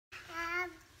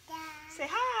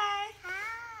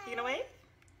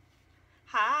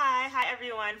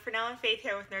everyone. Fernelle and Faith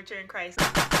here with Nurturing Christ.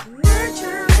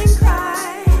 Nurturing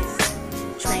Christ.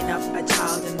 Train up a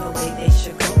child in the way they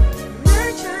should go.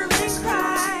 Nurturing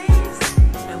Christ.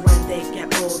 And when they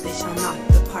get old, they shall not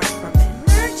depart from it.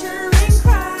 Nurturing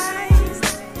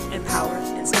Christ. Empower,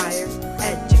 inspire,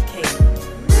 educate.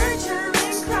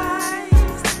 Nurturing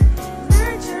Christ.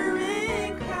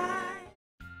 Nurturing Christ.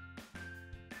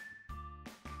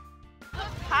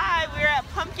 Hi, we're at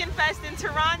Pumpkin Fest in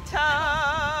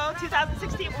Toronto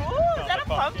 2016. Ooh, is that a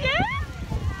pumpkin?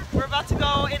 We're about to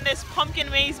go in this pumpkin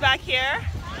maze back here,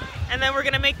 and then we're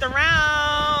gonna make the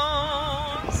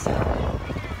rounds.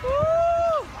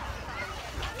 Woo!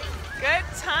 Good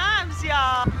times,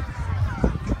 y'all.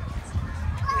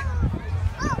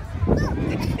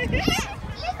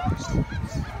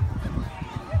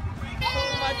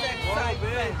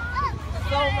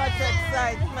 So much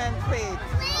excitement, Faith.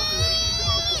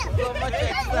 So much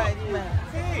excitement.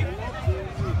 Hey,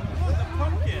 the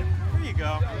pumpkin. There you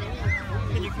go.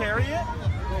 Can you carry it?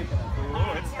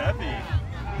 Oh, it's heavy.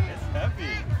 It's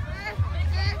heavy. There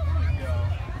you go.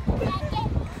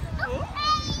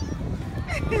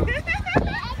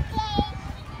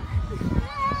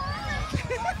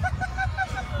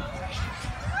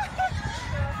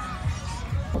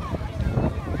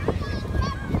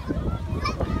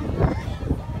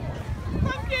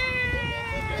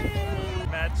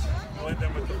 Match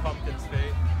Lyndon with the pumpkin's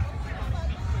fate.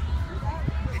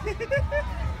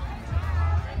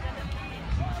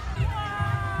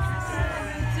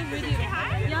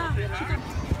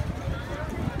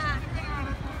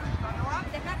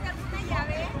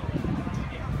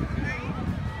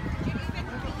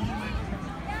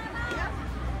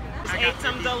 I ate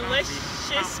some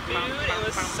delicious food. It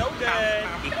was so good.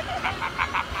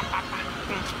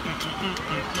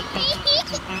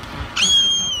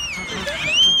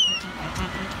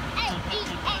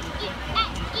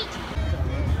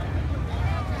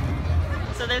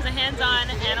 So there's a hands-on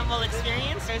animal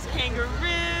experience. There's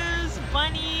kangaroos,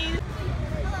 bunnies.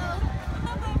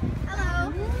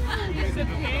 Hello. There's a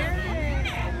parrot.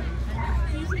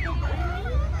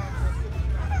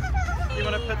 You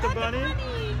want to pet the bunny?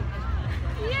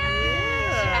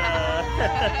 Yeah.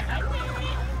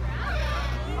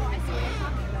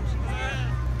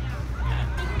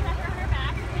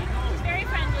 He's very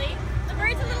friendly. The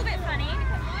bird's a little bit funny.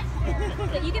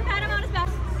 But you can pat him on his back.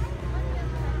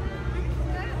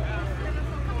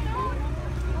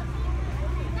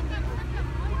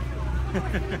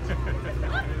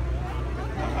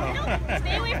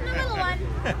 Stay away from the little one.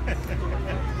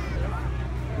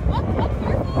 Whoop, whoop,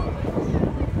 careful.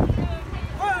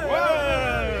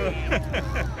 Whoa!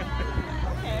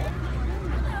 Okay.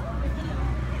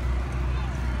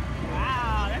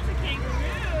 Wow, that's a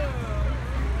kangaroo.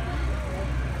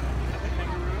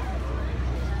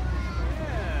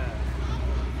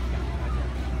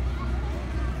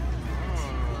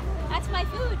 That's my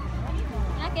food.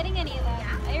 I'm not getting any of that.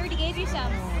 I already gave you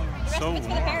some. The rest of it's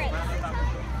for the parrots.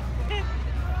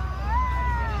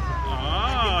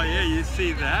 Oh, yeah, you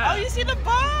see that. Oh, you see the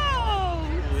boat.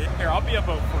 Yeah. Here, I'll be a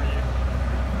boat for you.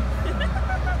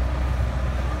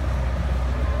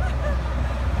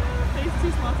 He's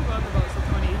too small to go on the boat, so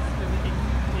 20 is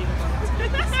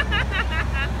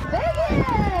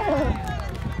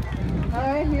All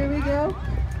right, here we go.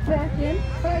 Back in.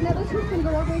 All right, now this one's going to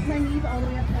go over with my knees all the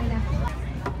way up to my neck.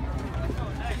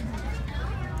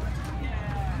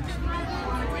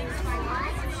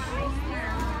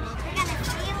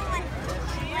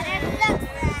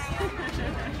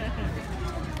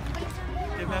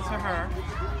 Give that to her.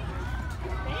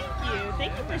 Thank you.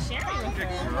 Thank you for sharing with Good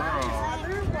her. girl.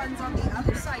 Other ones on the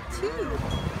other side too.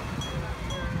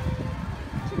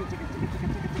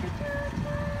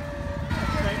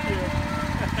 Thank you.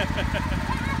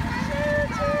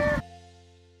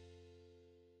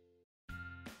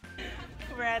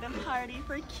 We're at a party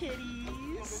for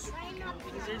kitties.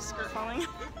 Is your skirt falling?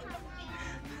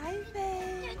 Hi,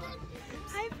 babe.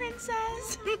 Hi,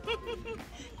 princess.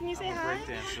 Can you say hi? Break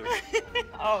dancer.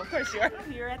 Oh, of course you are.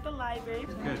 You're at the library.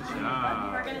 Good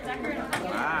job. We're gonna decorate them.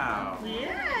 Wow.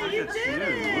 Yeah, Look you at did you. it.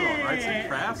 Little arts and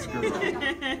crafts girl.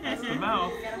 That's the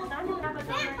mouth.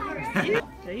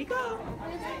 There you go.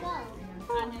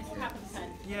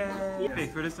 Yay.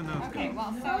 Faith, where does the nose go? Okay,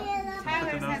 well, so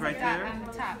Put the nose right there. on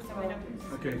the top, so we don't.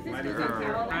 Okay, right there.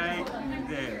 Right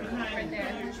there. Right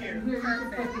there.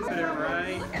 Put it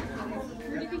right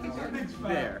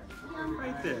there.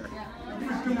 Right there.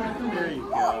 There you go.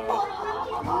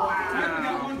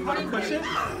 Wow. You want to push it?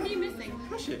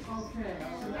 Push it.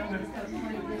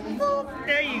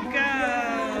 There you go.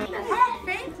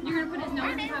 You're gonna put his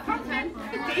nose on top of his head.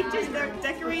 They just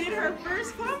decorated her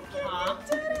first pumpkin. You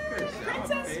did it. Good job,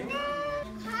 Princess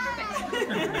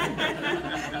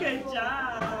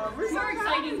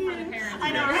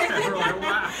I know, right?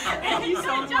 Thank you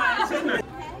so much.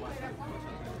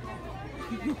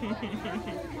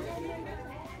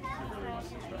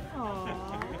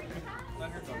 Aww.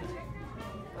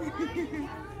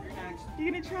 You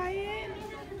gonna try it?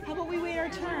 How about we wait our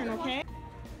turn, okay?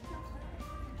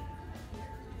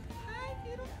 Hi,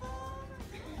 beautiful.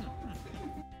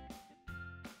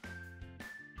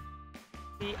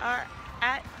 We are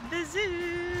at the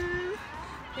zoo.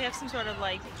 They have some sort of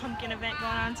like pumpkin event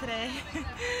going on today.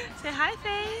 Say hi,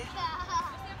 Faye.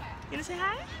 You gonna say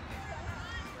hi?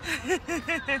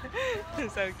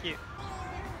 So cute.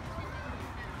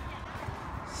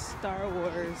 Star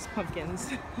Wars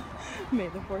pumpkins. May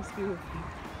the force be with you.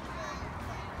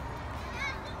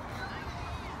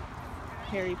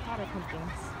 Harry Potter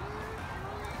pumpkins.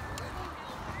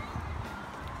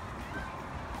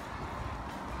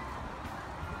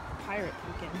 Pirate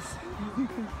pumpkins.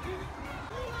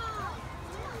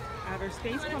 Outer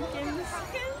space pumpkins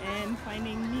and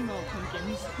Finding Nemo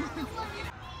pumpkins.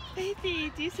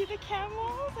 Baby, do you see the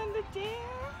camels and the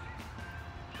deer?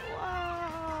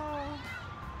 Wow.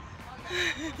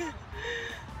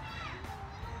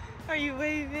 Are you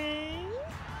waving?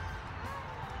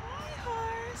 Hi,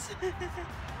 horse.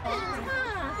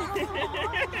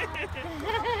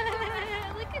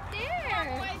 Look at there.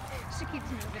 She keeps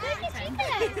moving. Look at you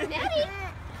guys. Maddie.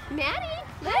 Maddie.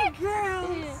 Look.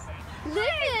 Girls. Look.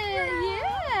 Yeah.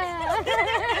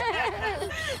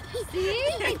 See?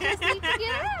 They just need to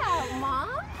get out. Mom.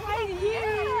 Hi,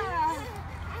 Yeah.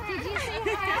 Did you say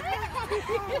hi?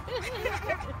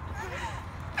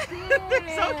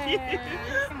 So cute.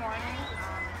 Good morning.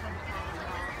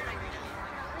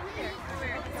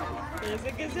 There's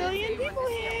a gazillion people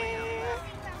here.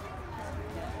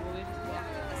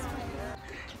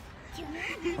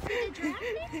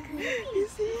 You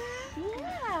see it?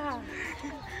 Yeah.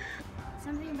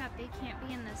 Something about they can't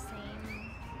be in the same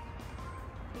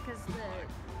because the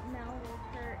Mel will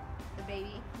hurt The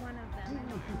baby. one of them.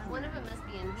 One of them must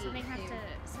be in heat. So they have too. to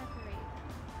separate.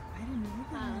 I didn't know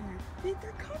that. Wait,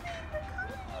 they're coming. They're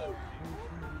coming.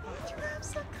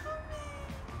 Giraffes are coming.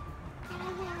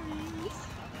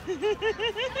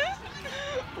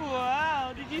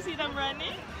 Wow, did you see them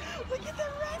running? Look at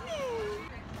them running.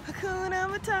 Hakuna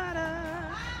Matata.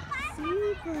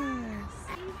 Zebras.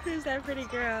 Who's that pretty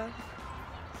girl?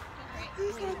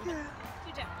 Who's that girl?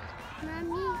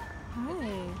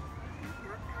 Mommy.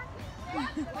 Hi.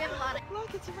 We have a lot of.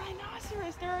 Look, it's a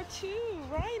rhinoceros. There are 2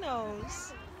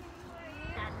 rhinos.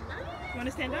 You want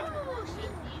to stand up?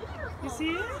 You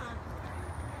see it?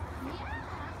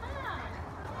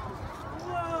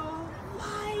 Whoa,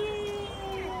 lion!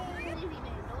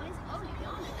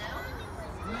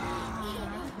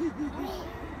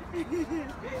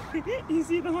 You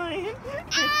see the lion?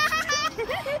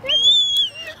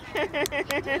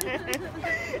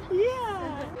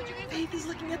 Yeah. Baby's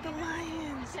looking at the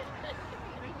lions.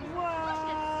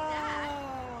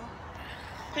 Wow.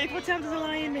 Faith, what sound does a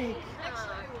lion make?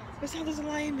 What sound does a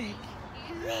lion make?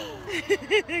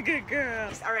 Good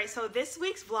girl. All right, so this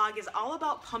week's vlog is all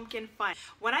about pumpkin fun.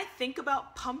 When I think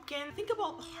about pumpkin, think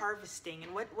about harvesting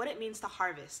and what it means to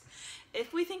harvest.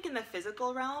 If we think in the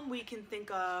physical realm, we can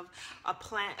think of a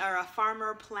plant or a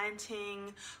farmer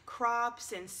planting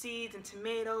crops and seeds and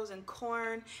tomatoes and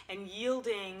corn and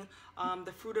yielding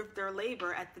the fruit of their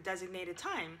labor at the designated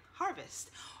time,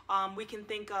 harvest. We can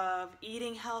think of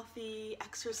eating healthy,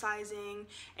 exercising,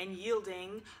 and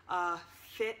yielding a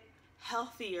fit,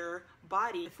 healthier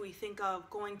body. If we think of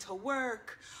going to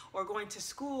work or going to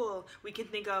school, we can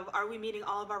think of, are we meeting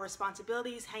all of our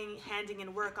responsibilities, handing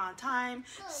in work on time,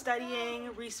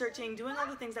 studying, researching, doing all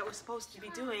the things that we're supposed to be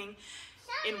doing,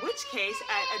 in which case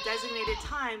at a designated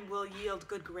time we'll yield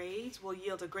good grades, we'll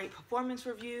yield a great performance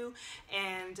review,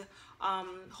 and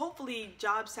hopefully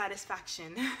job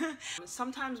satisfaction.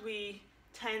 Sometimes we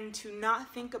tend to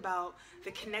not think about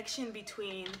the connection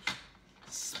between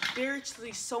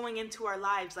spiritually sowing into our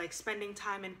lives, like spending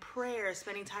time in prayer,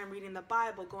 spending time reading the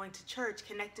Bible, going to church,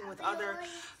 connecting with other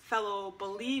fellow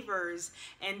believers,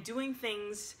 and doing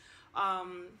things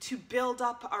to build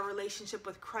up our relationship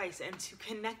with Christ and to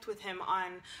connect with Him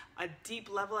on a deep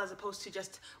level, as opposed to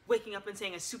just waking up and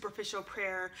saying a superficial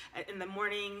prayer in the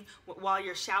morning while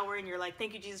you're showering. You're like,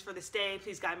 thank you, Jesus, for this day.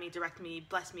 Please guide me, direct me,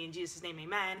 bless me in Jesus' name,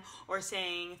 amen. Or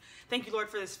saying, thank you, Lord,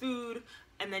 for this food,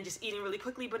 and then just eating really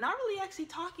quickly, but not really actually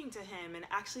talking to Him and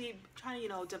actually trying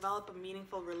to, develop a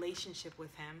meaningful relationship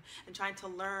with Him and trying to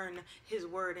learn His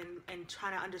word and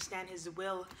trying to understand His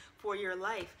will for your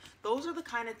life. Those are the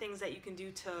kind of things that you can do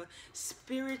to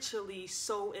spiritually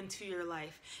sow into your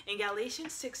life. In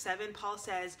Galatians 6:7, Paul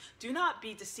says, do not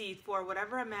be deceived, for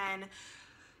whatever a man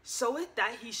soweth,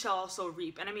 that he shall also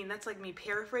reap. And I mean, that's like me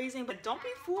paraphrasing, but don't be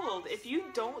fooled. If you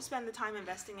don't spend the time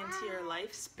investing into your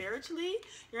life spiritually,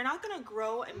 you're not going to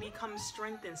grow and become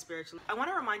strengthened spiritually. I want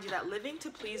to remind you that living to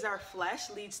please our flesh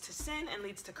leads to sin and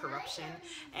leads to corruption.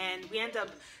 And we end up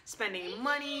spending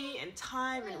money and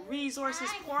time and resources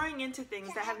pouring into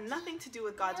things that have nothing to do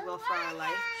with God's will for our life,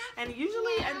 and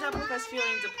usually end up with us feeling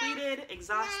depleted,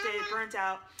 exhausted, burnt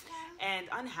out, and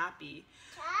unhappy.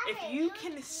 If you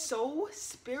can sow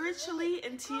spiritually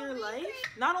into your life,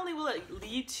 not only will it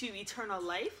lead to eternal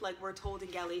life, like we're told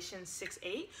in Galatians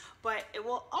 6:8, but it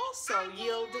will also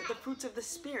yield the fruits of the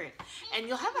Spirit. And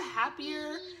you'll have a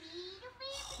happier,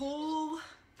 whole,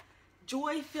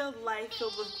 joy-filled life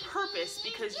filled with purpose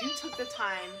because you took the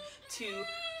time to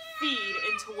feed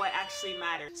into what actually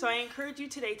matters. So I encourage you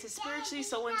today to spiritually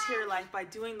sow into your life by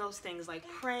doing those things like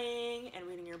praying and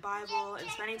reading your Bible and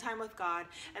spending time with God.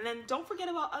 And then don't forget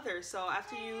about others. So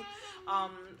after you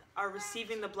are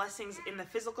receiving the blessings in the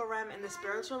physical realm and the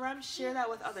spiritual realm, share that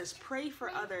with others. Pray for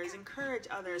others, encourage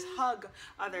others, hug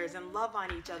others, and love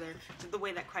on each other the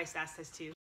way that Christ asked us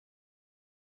to.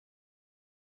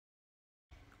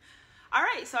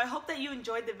 Alright, so I hope that you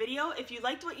enjoyed the video. If you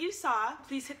liked what you saw,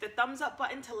 please hit the thumbs up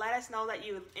button to let us know that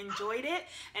you enjoyed it.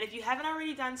 And if you haven't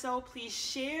already done so, please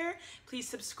share, please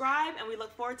subscribe, and we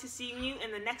look forward to seeing you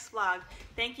in the next vlog.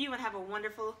 Thank you and have a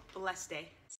wonderful, blessed day.